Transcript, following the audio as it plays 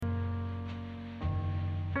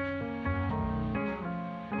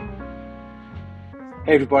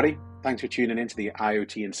Hey everybody, thanks for tuning in to the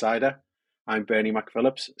IoT Insider. I'm Bernie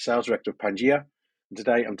McPhillips, Sales Director of Pangea, and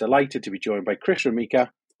today I'm delighted to be joined by Chris Ramika,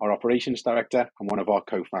 our Operations Director and one of our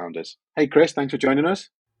co-founders. Hey Chris, thanks for joining us.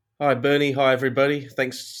 Hi, Bernie. Hi, everybody.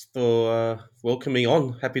 Thanks for welcoming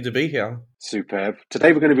on. Happy to be here. Superb.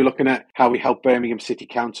 Today we're going to be looking at how we help Birmingham City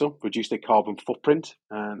Council reduce their carbon footprint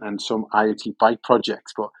and some IoT bike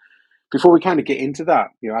projects. But before we kind of get into that,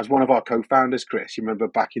 as one of our co-founders, Chris, you remember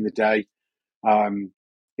back in the day,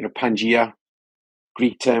 Pangea,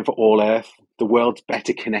 Greek term for all Earth, the world's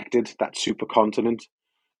better connected, that supercontinent,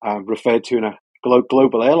 referred to in a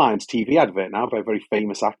Global Airlines TV advert now by a very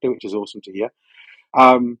famous actor, which is awesome to hear.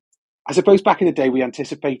 I suppose back in the day, we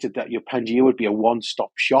anticipated that your Pangea would be a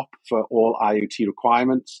one-stop shop for all IoT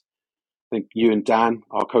requirements. I think you and Dan,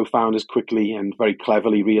 our co-founders, quickly and very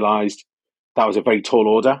cleverly realized that was a very tall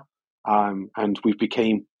order. And we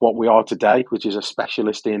became what we are today, which is a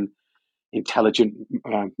specialist in intelligent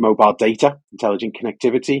mobile data, intelligent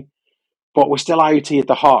connectivity. But we're still IoT at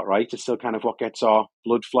the heart, right? It's still kind of what gets our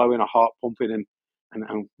blood flowing, our heart pumping,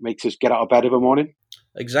 and makes us get out of bed every morning.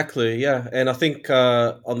 Exactly, yeah. And I think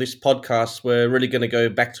on this podcast, we're really going to go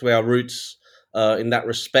back to our roots in that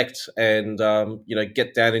respect and,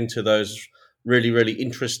 get down into those really, really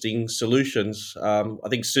interesting solutions. I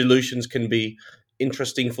think solutions can be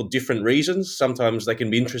interesting for different reasons. Sometimes they can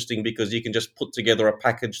be interesting because you can just put together a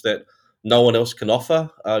package that no one else can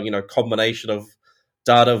offer, combination of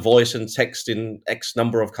data, voice, and text in X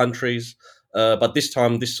number of countries. But this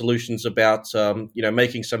time, this solution's about,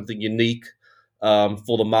 making something unique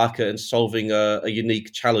for the market and solving a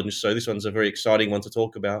unique challenge. So this one's a very exciting one to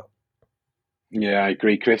talk about. Yeah, I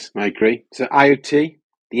agree, Chris. I agree. So IoT,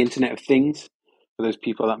 the Internet of Things, for those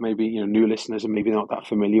people that maybe new listeners and maybe not that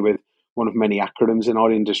familiar with one of many acronyms in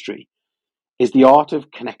our industry, is the art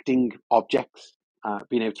of connecting objects,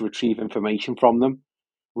 being able to retrieve information from them,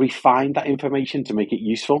 refine that information to make it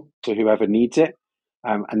useful to whoever needs it,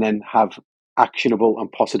 and then have actionable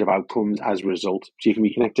and positive outcomes as a result. So you can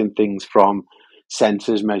be connecting things from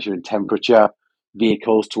sensors measuring temperature,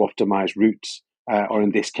 vehicles to optimize routes, or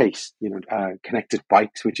in this case, connected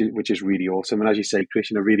bikes, which is really awesome. And as you say,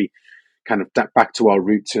 Chris, really kind of back to our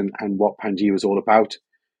roots and what Pangea was all about.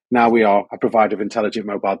 Now we are a provider of intelligent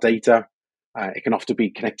mobile data. It can often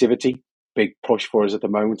be connectivity, big push for us at the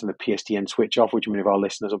moment, and the PSTN switch off, which many of our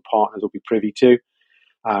listeners and partners will be privy to.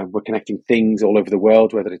 We're connecting things all over the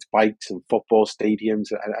world, whether it's bikes and football stadiums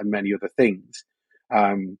and many other things.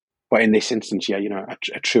 But in this instance,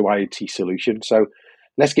 a true IoT solution. So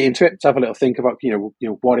let's get into it. Let's have a little think about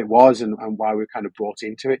what it was and why we're kind of brought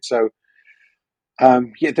into it. So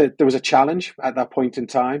there was a challenge at that point in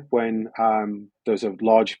time when there was a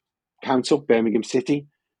large council, Birmingham City.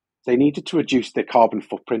 They needed to reduce their carbon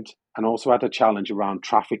footprint and also had a challenge around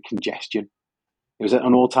traffic congestion. It was at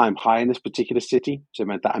an all-time high in this particular city, so it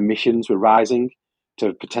meant that emissions were rising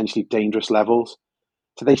to potentially dangerous levels.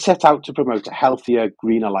 So they set out to promote a healthier,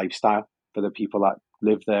 greener lifestyle for the people that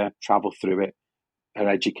live there, travel through it, are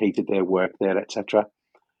educated there, work there, etc.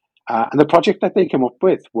 And the project that they came up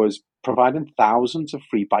with was providing thousands of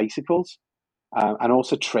free bicycles and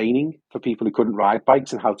also training for people who couldn't ride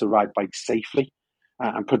bikes and how to ride bikes safely,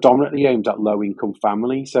 and predominantly aimed at low-income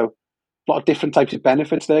families. So a lot of different types of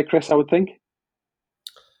benefits there, Chris, I would think.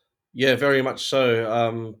 Yeah, very much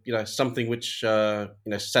so. Something which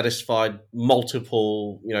satisfied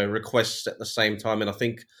multiple requests at the same time, and I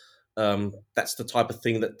think that's the type of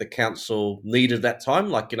thing that the council needed at that time.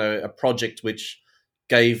 Like a project which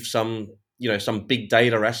gave some big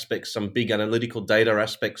data aspects, some big analytical data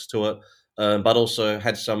aspects to it, but also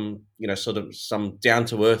had some sort of some down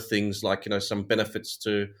to earth things like some benefits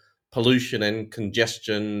to pollution and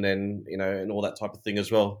congestion and all that type of thing as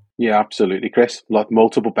well. Yeah, absolutely, Chris. Like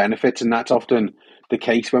multiple benefits, and that's often the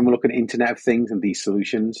case when we're looking at Internet of Things and these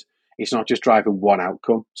solutions. It's not just driving one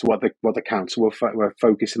outcome. So what the council were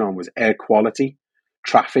focusing on was air quality,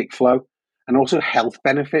 traffic flow, and also health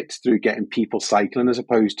benefits through getting people cycling as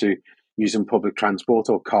opposed to using public transport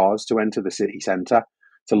or cars to enter the city centre.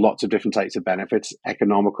 So lots of different types of benefits: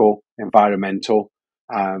 economical, environmental,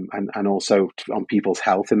 and also on people's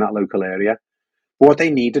health in that local area. But what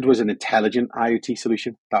they needed was an intelligent IoT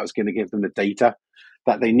solution that was going to give them the data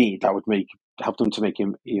that they need that would help them to make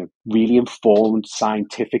really informed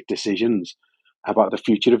scientific decisions about the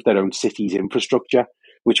future of their own city's infrastructure,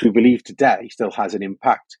 which we believe today still has an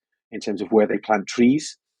impact in terms of where they plant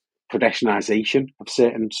trees, pedestrianisation of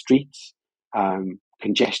certain streets,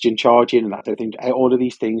 congestion charging, and that type of thing. All of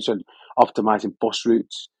these things, and optimizing bus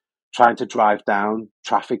routes, trying to drive down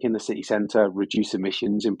traffic in the city centre, reduce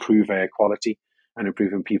emissions, improve air quality, and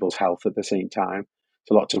improving people's health at the same time.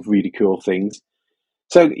 So lots of really cool things.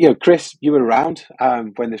 So, Chris, you were around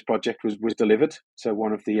when this project was delivered. So,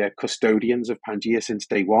 one of the custodians of Pangea since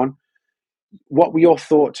day one. What were your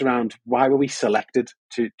thoughts around why were we selected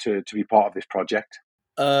to be part of this project?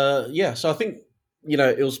 Yeah, so I think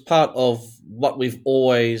it was part of what we've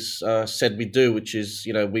always said we do, which is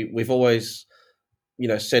we've always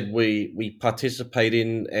said we participate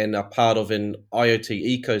in and are part of an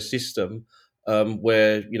IoT ecosystem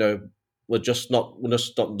where we're just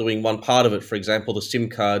not doing one part of it. For example, the SIM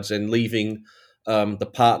cards, and leaving the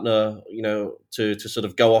partner to sort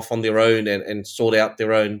of go off on their own and sort out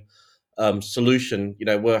their own solution.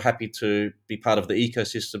 We're happy to be part of the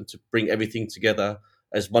ecosystem to bring everything together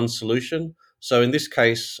as one solution. So in this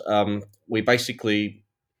case, we basically,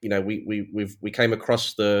 we came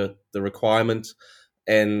across the requirement,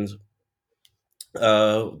 and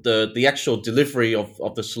the actual delivery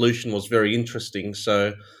of the solution was very interesting.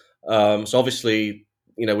 So obviously,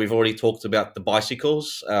 we've already talked about the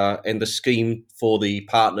bicycles and the scheme for the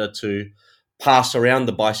partner to pass around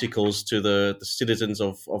the bicycles to the citizens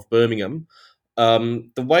of Birmingham.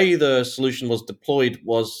 The way the solution was deployed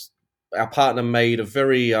was our partner made a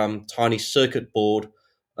very tiny circuit board,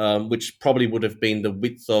 which probably would have been the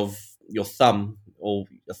width of your thumb, or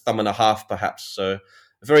a thumb and a half, perhaps. So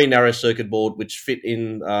a very narrow circuit board which fit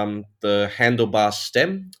in the handlebar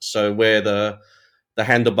stem. So where the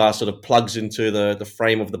handlebar sort of plugs into the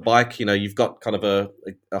frame of the bike, you've got kind of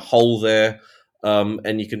a hole there,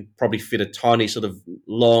 and you can probably fit a tiny sort of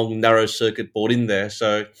long, narrow circuit board in there.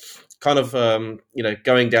 So kind of,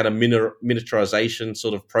 going down a miniaturization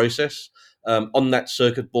sort of process. On that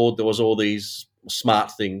circuit board, there was all these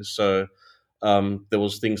smart things. So there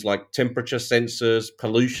was things like temperature sensors,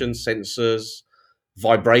 pollution sensors,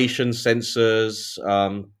 vibration sensors,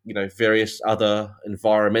 various other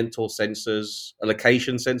environmental sensors, a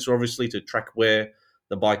location sensor, obviously, to track where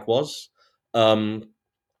the bike was.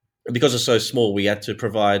 Because it's so small, we had to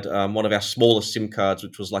provide one of our smallest SIM cards,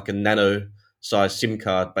 which was like a nano size SIM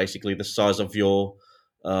card, basically the size of your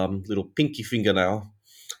little pinky fingernail.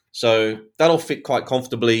 So that'll fit quite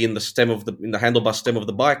comfortably in the handlebar stem of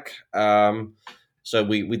the bike. So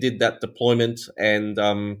we did that deployment, and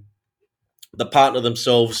the partner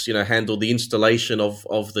themselves, handled the installation of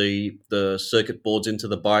the circuit boards into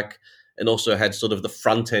the bike, and also had sort of the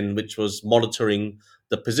front end, which was monitoring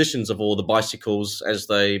the positions of all the bicycles as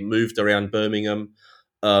they moved around Birmingham.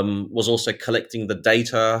 Was also collecting the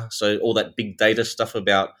data, so all that big data stuff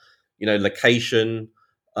about location,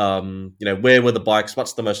 where were the bikes,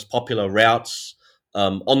 what's the most popular routes.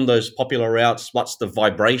 On those popular routes, what's the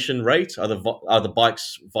vibration rate? Are the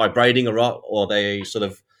bikes vibrating, or are they sort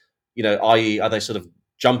of, i.e., are they sort of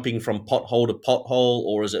jumping from pothole to pothole,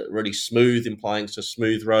 or is it really smooth, implying it's a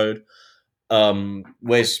smooth road?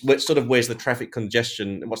 Where's the traffic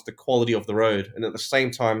congestion, and what's the quality of the road? And at the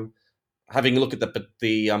same time, having a look at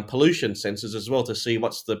the pollution sensors as well to see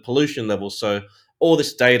what's the pollution level. So all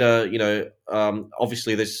this data,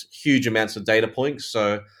 obviously there's huge amounts of data points.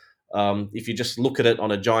 So if you just look at it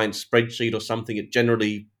on a giant spreadsheet or something, it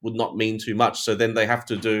generally would not mean too much. So then they have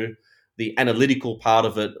to do the analytical part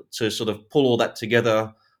of it to sort of pull all that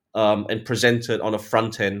together and present it on a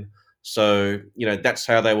front end. So, that's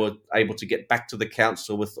how they were able to get back to the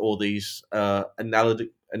council with all these analytical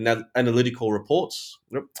reports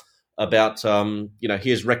about,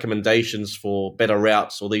 here's recommendations for better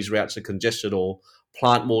routes, or these routes are congested, or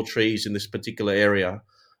plant more trees in this particular area.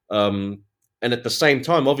 And at the same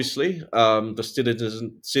time, obviously,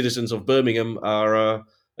 the citizens of Birmingham are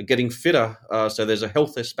getting fitter. So there's a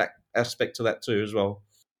health aspect to that too as well.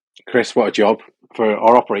 Chris, what a job for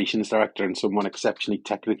our operations director and someone exceptionally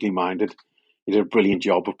technically minded. He did a brilliant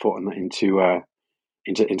job of putting that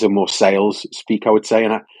into more sales speak, I would say.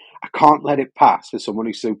 And I can't let it pass for someone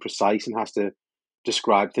who's so precise and has to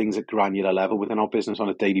describe things at granular level within our business on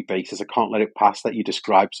a daily basis. I can't let it pass that you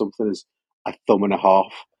describe something as a thumb and a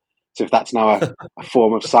half. So if that's now a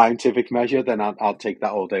form of scientific measure, then I'll take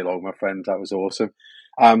that all day long, my friend. That was awesome.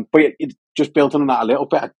 But it just built on that a little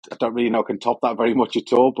bit. I don't really know I can top that very much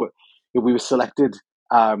at all, but we were selected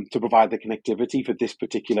to provide the connectivity for this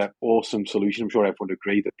particular awesome solution. I'm sure everyone would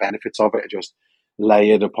agree the benefits of it are just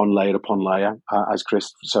layered upon layered upon layer, as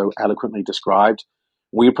Chris so eloquently described.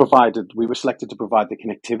 We were selected to provide the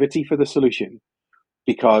connectivity for the solution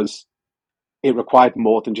because it required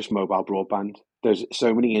more than just mobile broadband. There's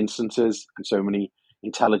so many instances and so many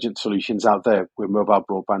intelligent solutions out there where mobile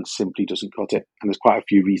broadband simply doesn't cut it. And there's quite a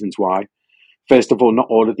few reasons why. First of all, not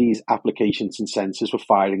all of these applications and sensors were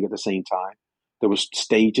firing at the same time. There was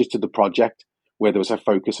stages to the project where there was a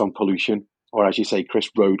focus on pollution, or as you say, Chris,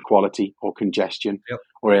 road quality or congestion, Yep.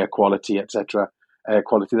 or air quality, etc. Air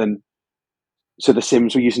quality. Then So the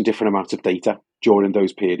SIMs were using different amounts of data during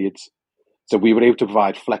those periods. So we were able to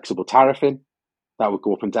provide flexible tariffing that would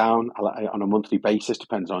go up and down on a monthly basis,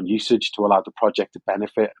 depending on usage, to allow the project to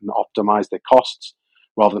benefit and optimize their costs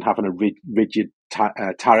rather than having a rigid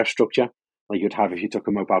tariff structure like you'd have if you took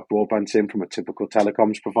a mobile broadband SIM from a typical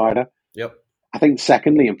telecoms provider. Yep. I think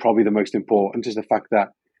secondly, and probably the most important, is the fact that,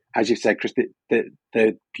 as you said, Chris,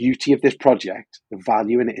 the beauty of this project, the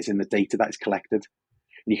value in it is in the data that is collected.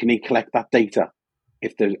 And you can only collect that data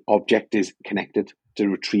if the object is connected to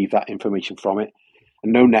retrieve that information from it.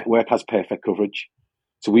 And no network has perfect coverage.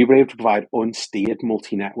 So we were able to provide unsteered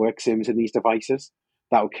multi-network SIMs in these devices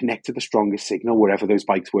that would connect to the strongest signal wherever those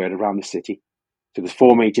bikes were around the city. So there's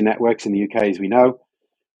 4 major networks in the UK, as we know.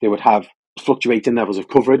 They would have fluctuating levels of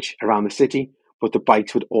coverage around the city, but the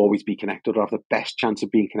bikes would always be connected or have the best chance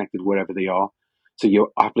of being connected wherever they are. So your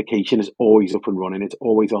application is always up and running. It's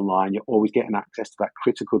always online. You're always getting access to that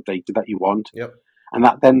critical data that you want. Yep. And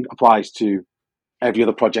that then applies to every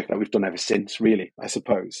other project that we've done ever since, really, I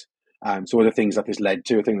suppose. So one of the things that this led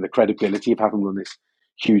to, I think the credibility of having run this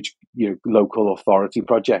huge local authority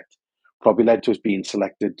project probably led to us being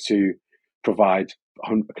selected to provide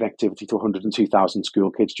connectivity to 102,000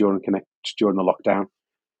 school kids during the lockdown.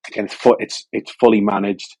 Again, it's fully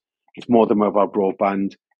managed. It's more than mobile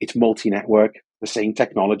broadband. It's multi-network, the same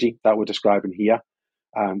technology that we're describing here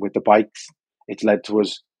with the bikes. It's led to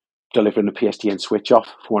us delivering the PSTN switch off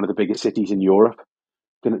for one of the biggest cities in Europe,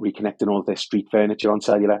 reconnecting all of their street furniture on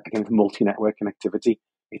cellular. Again, it's multi-network connectivity.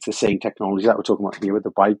 It's the same technology that we're talking about here with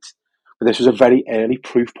the bikes. But this was a very early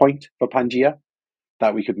proof point for Pangea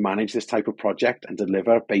that we could manage this type of project and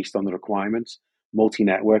deliver based on the requirements.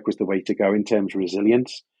 Multi-network was the way to go in terms of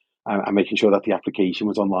resilience and making sure that the application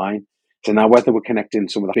was online. So now whether we're connecting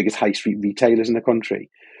some of the biggest high street retailers in the country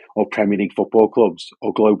or Premier League football clubs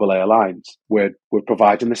or global airlines, we're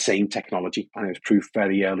providing the same technology, and it was proved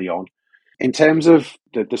very early on. In terms of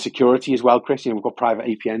the security as well, Chris, we've got private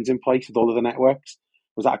APNs in place with all of the networks.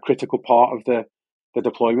 Was that a critical part of the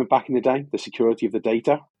deployment back in the day, the security of the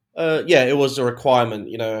data? Yeah, it was a requirement.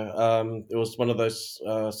 It was one of those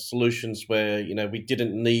solutions where we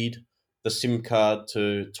didn't need the SIM card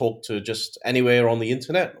to talk to just anywhere on the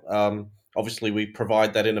internet. Obviously, we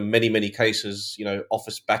provide that in many cases,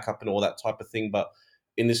 office backup and all that type of thing. But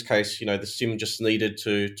in this case, the SIM just needed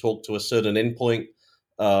to talk to a certain endpoint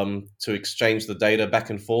to exchange the data back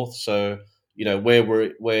and forth. So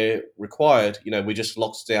where required, we just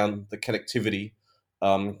locked down the connectivity.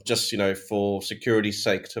 Just for security's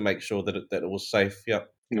sake, to make sure that it was safe. Yeah,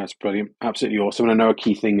 that's brilliant, absolutely awesome. And I know a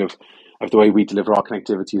key thing of the way we deliver our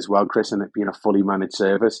connectivity as well, Chris, and it being a fully managed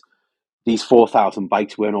service. These 4,000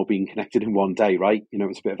 bikes weren't all being connected in one day, right?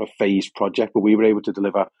 It's a bit of a phased project, but we were able to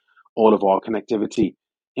deliver all of our connectivity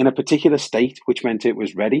in a particular state, which meant it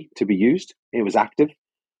was ready to be used. It was active,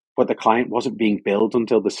 but the client wasn't being billed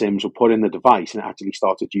until the SIMs were put in the device and it actually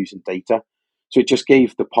started using data. So it just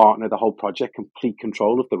gave the partner, the whole project, complete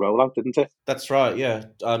control of the rollout, didn't it? That's right, yeah.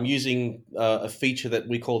 Using a feature that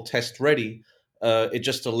we call Test Ready, it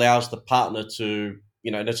just allows the partner to,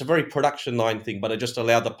 and it's a very production line thing, but it just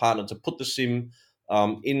allowed the partner to put the SIM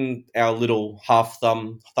in our little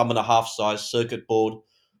thumb and a half size circuit board,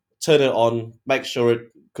 turn it on, make sure it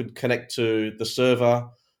could connect to the server,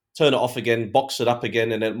 turn it off again, box it up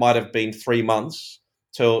again, and it might have been 3 months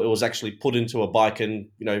till it was actually put into a bike and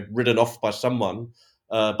ridden off by someone.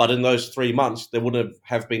 But in those 3 months, there wouldn't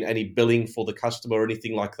have been any billing for the customer or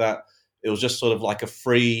anything like that. It was just sort of like a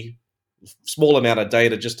free, small amount of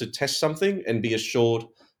data just to test something and be assured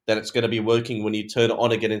that it's going to be working when you turn it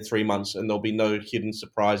on again in 3 months, and there'll be no hidden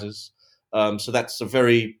surprises. So that's a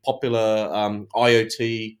very popular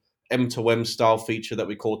IoT M2M style feature that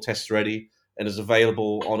we call Test Ready, and is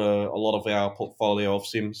available on a lot of our portfolio of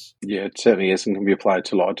SIMs. Yeah, it certainly is, and can be applied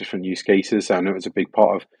to a lot of different use cases. I know it's a big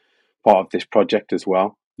part of this project as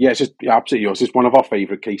well. Yeah, it's just absolutely yours. It's one of our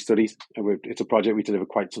favourite case studies. It's a project we delivered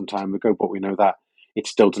quite some time ago, but we know that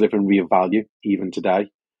it's still delivering real value even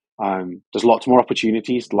today. There's lots more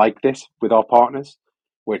opportunities like this with our partners,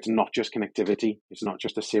 where it's not just connectivity, it's not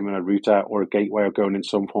just a SIM and a router or a gateway or going in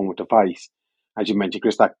some form of device. As you mentioned,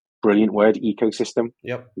 Chris, that brilliant word, ecosystem.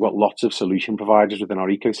 Yep. We've got lots of solution providers within our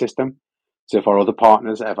ecosystem. So if our other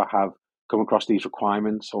partners ever have come across these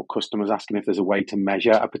requirements or customers asking if there's a way to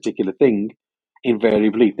measure a particular thing,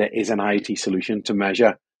 invariably there is an IoT solution to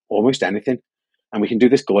measure almost anything. And we can do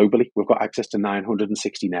this globally. We've got access to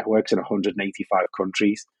 960 networks in 185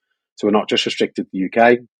 countries. So we're not just restricted to the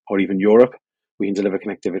UK or even Europe. We can deliver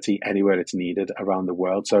connectivity anywhere it's needed around the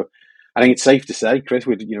world. So I think it's safe to say, Chris,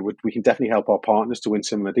 we can definitely help our partners to win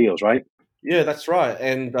similar deals, right? Yeah, that's right.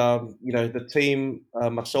 And the team,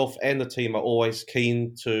 myself and the team, are always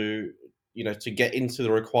keen to to get into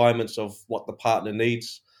the requirements of what the partner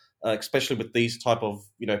needs, especially with these type of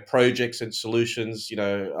projects and solutions.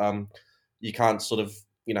 You can't sort of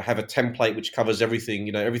have a template which covers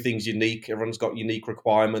everything. Everything's unique. Everyone's got unique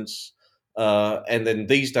requirements. And then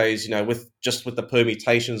these days, with the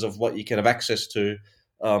permutations of what you can have access to,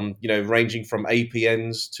 ranging from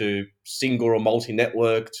APNs to single or multi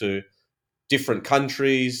network to different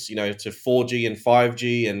countries, to 4G and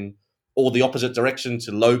 5G and all the opposite direction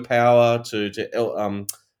to low power to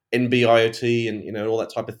NB-IoT and all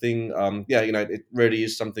that type of thing. It really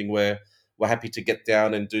is something where we're happy to get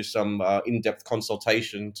down and do some in-depth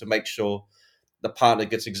consultation to make sure the partner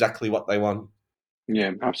gets exactly what they want.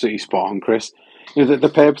 Yeah, absolutely spot on, Chris.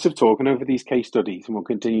 The purpose of talking over these case studies, and we'll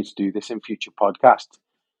continue to do this in future podcasts,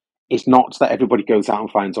 is not that everybody goes out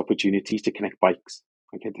and finds opportunities to connect bikes.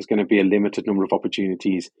 Okay, there's going to be a limited number of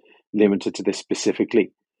opportunities limited to this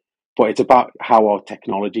specifically, but it's about how our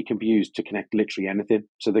technology can be used to connect literally anything.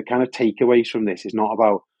 So the kind of takeaways from this is not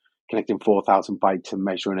about connecting 4,000 bikes and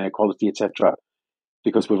measuring air quality, etc.,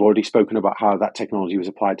 because we've already spoken about how that technology was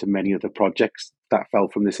applied to many other projects that fell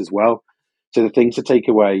from this as well. So the things to take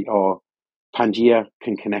away are Pangea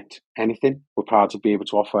can connect anything. We're proud to be able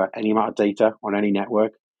to offer any amount of data on any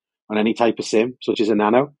network, on any type of SIM, such as a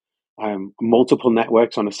Nano, multiple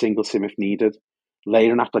networks on a single SIM if needed,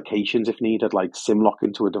 layering applications if needed, like SIM lock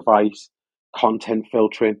into a device, content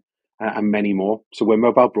filtering, and many more. So where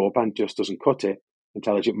mobile broadband just doesn't cut it,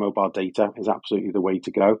 intelligent mobile data is absolutely the way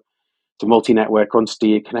to go. To multi-network on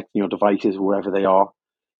steer, connecting your devices wherever they are.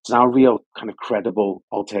 It's now a real kind of credible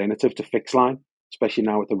alternative to fixed line, especially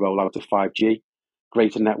now with the rollout of 5G.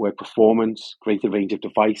 Greater network performance, greater range of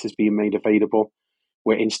devices being made available,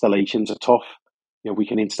 where installations are tough, we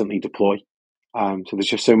can instantly deploy. So there's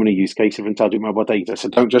just so many use cases of intelligent mobile data. So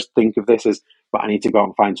don't just think of this as, but I need to go out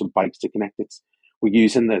and find some bikes to connect. We're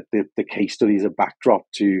using the case study as a backdrop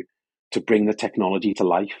to bring the technology to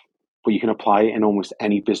life, but you can apply it in almost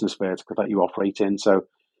any business vertical that you operate in. So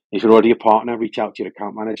if you're already a partner, reach out to your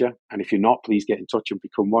account manager. And if you're not, please get in touch and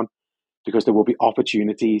become one, because there will be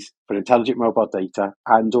opportunities for intelligent mobile data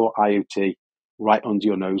and or IoT right under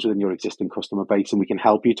your nose within your existing customer base. And we can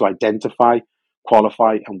help you to identify,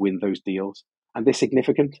 qualify, and win those deals. And they're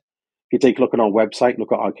significant. If you take a look at our website,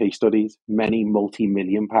 look at our case studies, many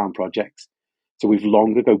multi-million-pound projects. So we've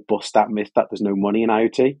long ago bust that myth that there's no money in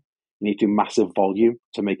IoT. You need to do massive volume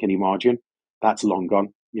to make any margin. That's long gone.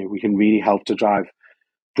 We can really help to drive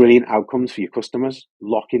brilliant outcomes for your customers,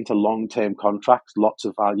 lock into long-term contracts, lots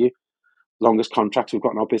of value. Longest contracts we've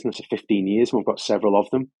got in our business are 15 years, and we've got several of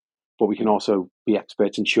them. But we can also be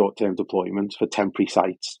experts in short-term deployments for temporary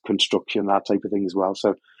sites, construction, that type of thing as well.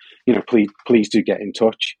 So, please do get in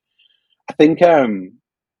touch. I think I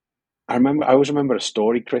always remember a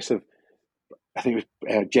story, Chris, of I think it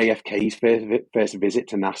was JFK's first visit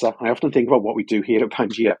to NASA. I often think about what we do here at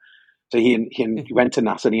Pangea. So he went to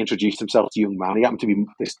NASA and he introduced himself to a young man. He happened to be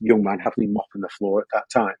this young man happened to be mopping the floor at that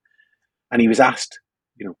time, and he was asked,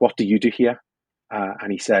 what do you do here?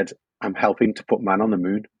 And he said, I'm helping to put man on the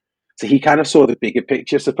moon. So he kind of saw the bigger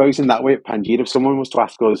picture, suppose, in that way at Pangea. If someone was to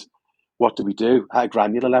ask us, what do we do? At a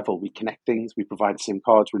granular level, we connect things, we provide SIM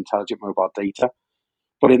cards with intelligent mobile data.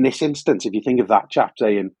 But in this instance, if you think of that chap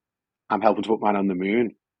saying, I'm helping to put man on the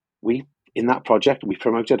moon, in that project, we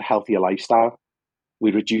promoted a healthier lifestyle.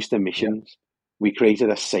 We reduced emissions. We created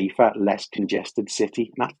a safer, less congested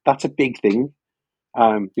city. And that's a big thing,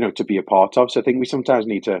 to be a part of. So I think we sometimes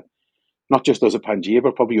need to, not just us at Pangea,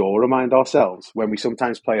 but probably all remind ourselves when we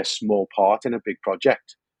sometimes play a small part in a big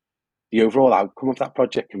project, the overall outcome of that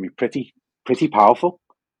project can be pretty powerful.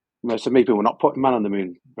 So maybe we're not putting man on the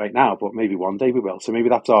moon right now, but maybe one day we will. So maybe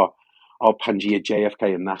that's our Pangea,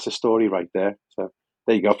 JFK, and NASA story right there. So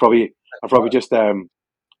there you go. I've probably just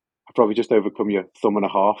overcome your thumb and a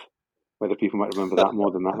half. Whether people might remember that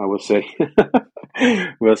more than that, I will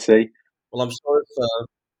see. We'll see. Well, I'm sorry if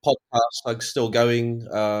podcasts are still going.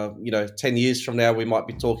 10 years from now, we might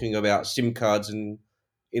be talking about SIM cards in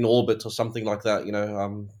orbit or something like that.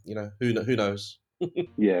 Who knows?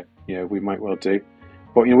 Yeah, we might well do.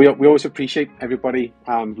 But we always appreciate everybody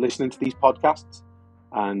listening to these podcasts,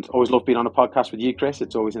 and always love being on a podcast with you, Chris.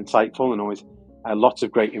 It's always insightful and always lots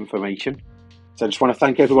of great information. So I just want to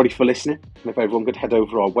thank everybody for listening. And if everyone could head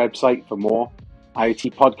over to our website for more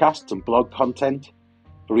IoT podcasts and blog content,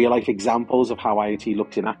 for real life examples of how IoT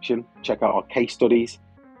looks in action, check out our case studies,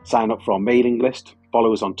 sign up for our mailing list,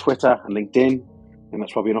 follow us on Twitter and LinkedIn, and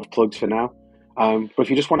that's probably enough plugs for now. But if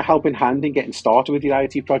you just want to help in hand in getting started with your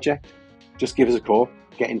IoT project, just give us a call,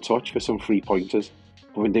 get in touch for some free pointers.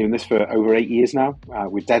 We've been doing this for over 8 years now.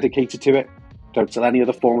 We're dedicated to it. Don't sell any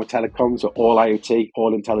other form of telecoms or all IoT,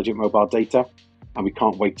 all intelligent mobile data. And we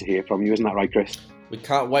can't wait to hear from you. Isn't that right, Chris? We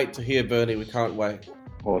can't wait to hear, Bernie. We can't wait.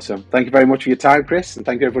 Awesome. Thank you very much for your time, Chris. And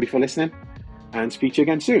thank you, everybody, for listening. And speak to you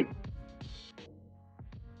again soon.